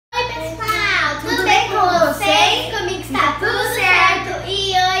com vocês? Comigo está tudo certo.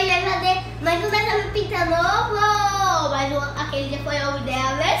 E hoje vai fazer mais um desenho pintando ovo. Mas aquele dia foi ovo de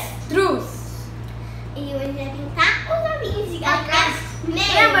avestruz. E hoje vai pintar os ovinhos de galinha.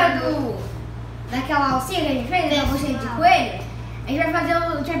 Lembra daquela alcinha que a gente fez? Da bolsinha de coelho? A gente vai fazer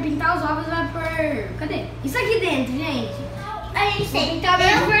vai pintar os ovos e vai pôr... Cadê? Isso aqui dentro, gente. A gente tem pintar o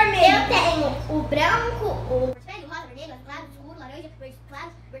vermelho. Eu tenho o branco, o vermelho, rosa, vermelho, claro, escuro, laranja, verde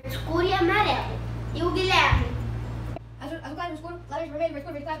claro, verde escuro e amarelo. E o Guilherme? Azul claro, escuro, laranja, vermelho, verde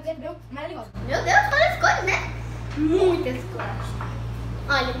escuro, verde claro, preto, branco, amarelo e rosa. Meu Deus, quantas cores, né? Muitas cores.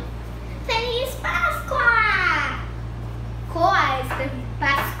 Olha, Feliz Páscoa! Coa, escrevi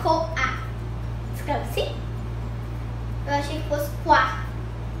Páscoa. Escreve assim? Eu achei que fosse Quá.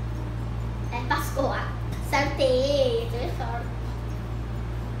 É Páscoa. Sorteio, telefone.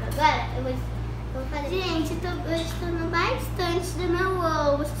 Agora eu vou fazer. Gente, eu tô gostando bastante do meu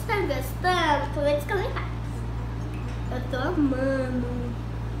ovo. Vocês estão gostando? Comenta nos comentários. Eu tô amando.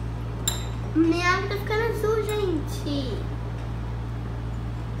 Minha água tá ficando azul, gente.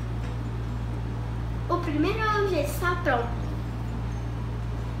 O primeiro ovo já está pronto.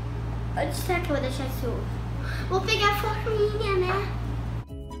 Onde será que eu vou deixar esse ovo? Vou pegar a forminha, né?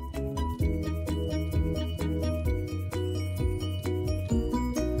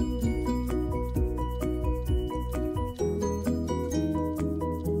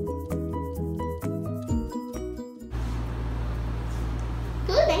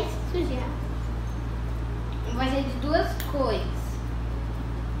 Tudo bem, sujar. Vai ser de duas cores.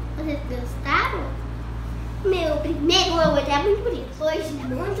 Vocês gostaram? Meu primeiro ovo é muito bonito. Hoje,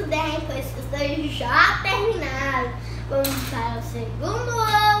 muito bem, pois vocês já terminaram. Vamos para o segundo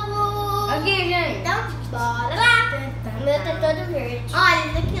ovo. Aqui, gente. Então, bora lá. O meu tá todo verde. Olha,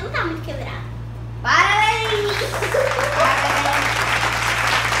 esse aqui não tá muito quebrado. Parabéns!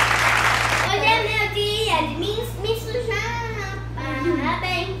 Hoje é meu dia de me sujar.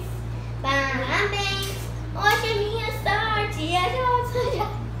 Parabéns, parabéns. Hoje é minha sorte. Hoje eu vou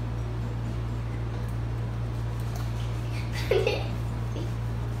sujar.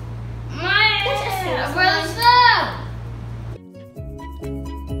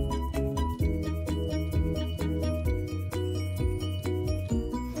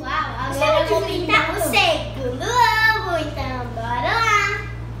 Agora eu vou pintar o segundo ovo, então bora lá.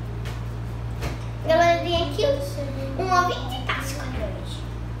 Agora eu tenho aqui um ovinho de Páscoa hoje.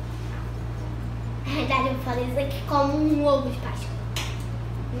 Na verdade eu vou fazer isso aqui como um ovo de Páscoa.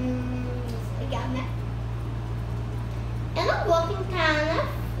 Legal, né? Eu não vou pintar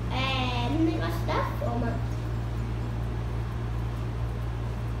no negócio da forma.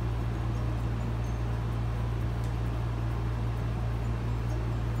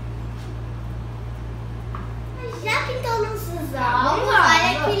 Já pintou nossos ovos?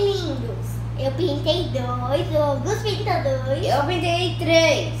 Olha que lindos. Eu pintei 2 ovos, pintou 2. Eu pintei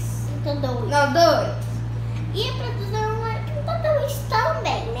 3. Pintou 2. Não, 2. E a produção pintou 2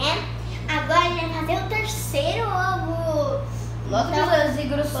 também, né? Agora a gente vai fazer o terceiro ovo. Nossa, esse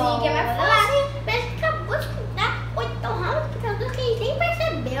grossinho que é mais fácil. Mas acabou de pintar 8 ramos pintador que a gente nem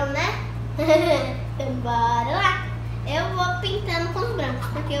percebeu, né? Então bora lá. Eu vou pintando com os brancos,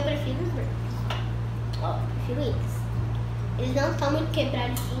 porque eu prefiro os brancos. Ó, prefiro eles. Eles não estão muito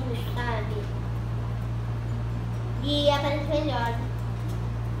quebradinhos, sabe? E aparece melhor.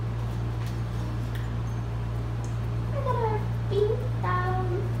 Agora pintar.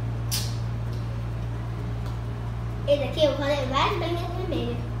 Esse aqui eu vou levar as bolinhas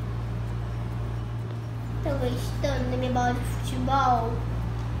vermelhas. Tô gostando da minha bola de futebol.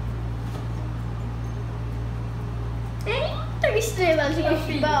 Tô gostando da bola de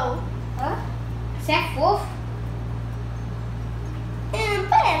futebol. Hã? Você é fofo? Não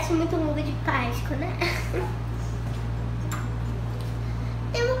parece muito um ovo de Páscoa, né?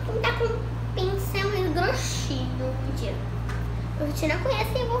 Eu vou pintar com um pincel mais grossino. Mentira. A gente não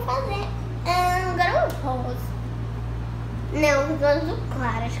conhece e eu vou fazer agora o rosa. Não, o azul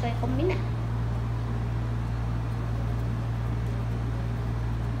claro, acho que vai combinar.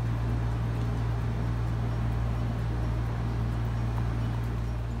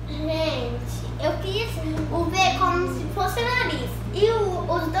 Gente, eu fiz o V como se fosse o nariz e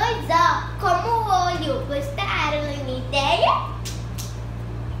os dois ó como o olho. Gostaram da minha ideia?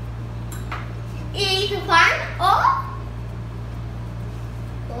 E isso forma o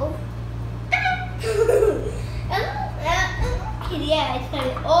eu não queria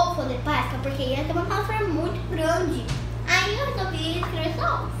escrever ovo de Páscoa porque ia ter uma palavra muito grande. Aí eu resolvi escrever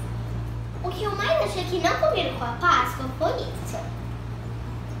só ovo. O que eu mais achei que não combinou com a Páscoa foi isso.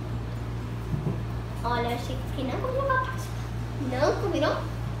 Olha, eu achei que não combinou com a Páscoa. Não combinou?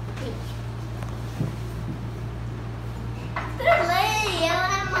 Gente.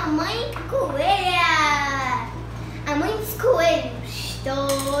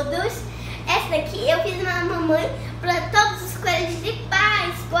 todos. Essa daqui eu fiz na mamãe para todos os coelhos de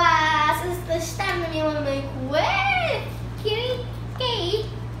Páscoa. Vocês gostaram da minha mamãe coelho? Que é isso?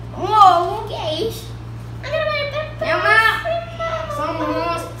 Um ovo. Que é isso? É uma... São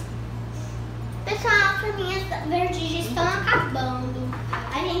monstros. Pessoal, pra mim as vertigens estão acabando.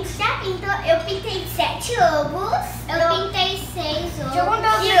 A gente já pintou, eu pintei 7 ovos. Eu pintei 6 ovos. Deixa eu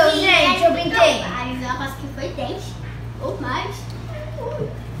contar os meus, gente. Eu pintei. Vários, eu acho que foi 10 ou mais.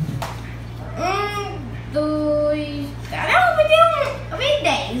 1, 2... Caramba, eu pintei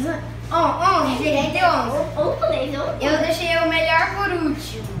 10. 11, gente, deu 11. Eu deixei o melhor por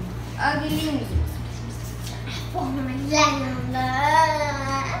último. Olha que lindo. Porra, mas linda.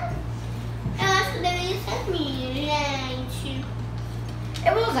 Eu acho que deveria ser minha, gente.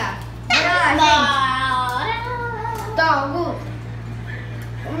 Eu vou usar. Bora lá, gente. Togo.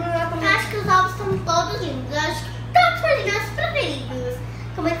 Eu acho que os ovos estão todos lindos. Eu acho que todos foram meus preferidos.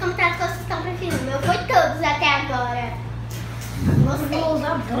 Comenta nos comentários que vocês estão preferindo. Eu fui todos até agora. Gostei. Eu vou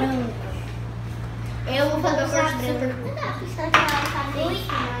usar branco. Eu vou fazer o cor branco. Não dá pra ela fazer isso,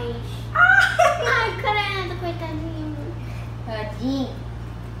 mas... Ai, credo, coitadinho. Tadinho.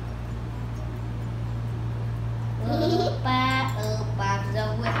 Opa, fiz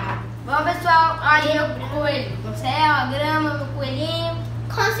algo errado. Bom, pessoal, aí meu coelho no céu, a grama, meu coelhinho.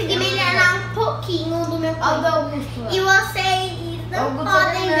 Consegui melhorar um pouquinho do meu Olha o do coelho. Augusto. E vocês não Augusto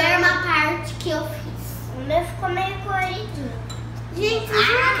podem também. ver uma parte que eu fiz. O meu ficou meio coloridinho. Gente, vocês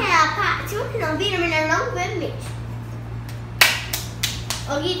viram aquela parte? Se vocês não viram, melhor não ver mesmo.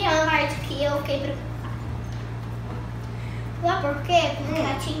 O Gui tem uma parte que eu fiquei preocupada. Sabe por quê? Porque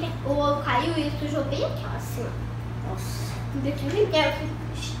a tinta, o ovo caiu e sujou bem aqui, ó, assim, ó. Nossa. Daqui eu inteiro.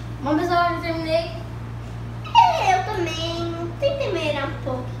 Bom, pessoal, eu já terminei. Eu também tentei melhorar um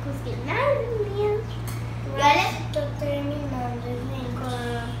pouco, consegui nada mesmo. E olha, tô terminando, gente. Com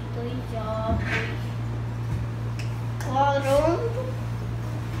 2 ovos. Colorindo.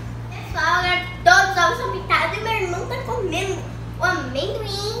 Pessoal, agora todos os ovos são pintados e meu irmão tá comendo o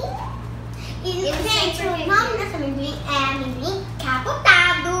amendoim. E, gente, o nome desse amendoim é amendoim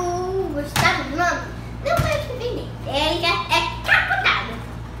capotado. Gostaram do nome? Não vai te entender. Ele é capotado.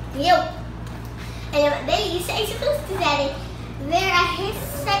 Entendeu? Ele é uma delícia. E se vocês quiserem ver a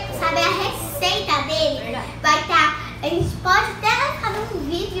receita, saber a receita dele, vai estar. A gente pode até fazer um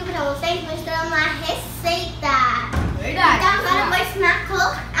vídeo pra vocês mostrando a receita. Verdade. Então agora eu vou ensinar a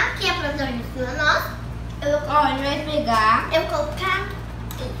colocar. Aqui a produtora ensina nós. Eu vou Ó, a gente vai pegar. eu vou colocar.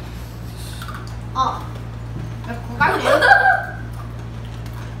 Ó. Vai colocar junto.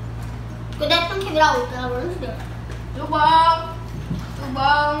 Cuidado pra não quebrar o, pelo amor de Deus. Tudo bom. Tudo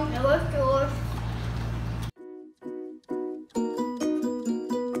bom. É gostoso.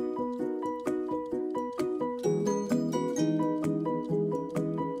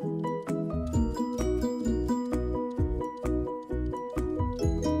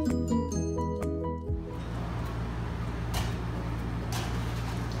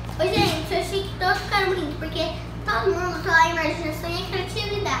 Oi, gente, eu achei que todos ficaram bonitos, porque todo mundo tá lá em imaginação e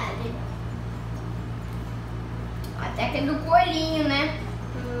criatividade. Até aquele do coelhinho, né?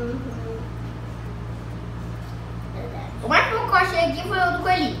 Verdade. O mais fofo que eu achei aqui foi o do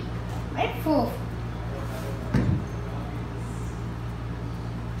coelhinho. Mais fofo.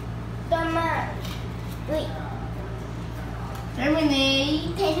 Toma. Ui.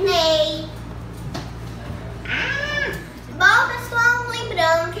 Terminei. Terminei. Bom, pessoal,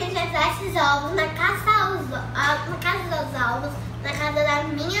 lembrando que a gente vai usar esses ovos na casa dos ovos, na casa da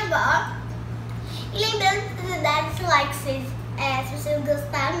minha avó. E lembrando de dar esse like se vocês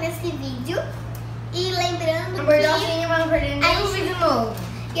gostaram desse vídeo. E lembrando Não perder o sininho pra não perder nenhum gente- vídeo novo.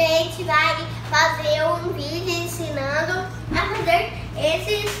 que a gente vai fazer um vídeo ensinando a fazer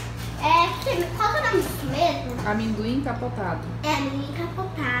esses... qual que é o nome disso mesmo? Amendoim capotado. É, amendoim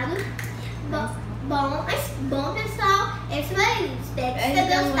capotado. Bom, pessoal, esse foi o vídeo. Espero que É, você tenha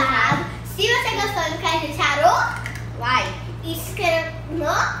então, gostado. Se você gostou, não quer deixar o Like. e se inscreva no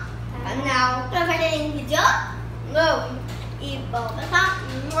Canal. pra perder nenhum vídeo novo. E bom, pessoal,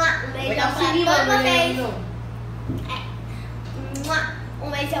 um beijão pra todos vocês. Um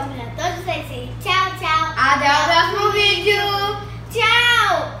beijão pra todos vocês.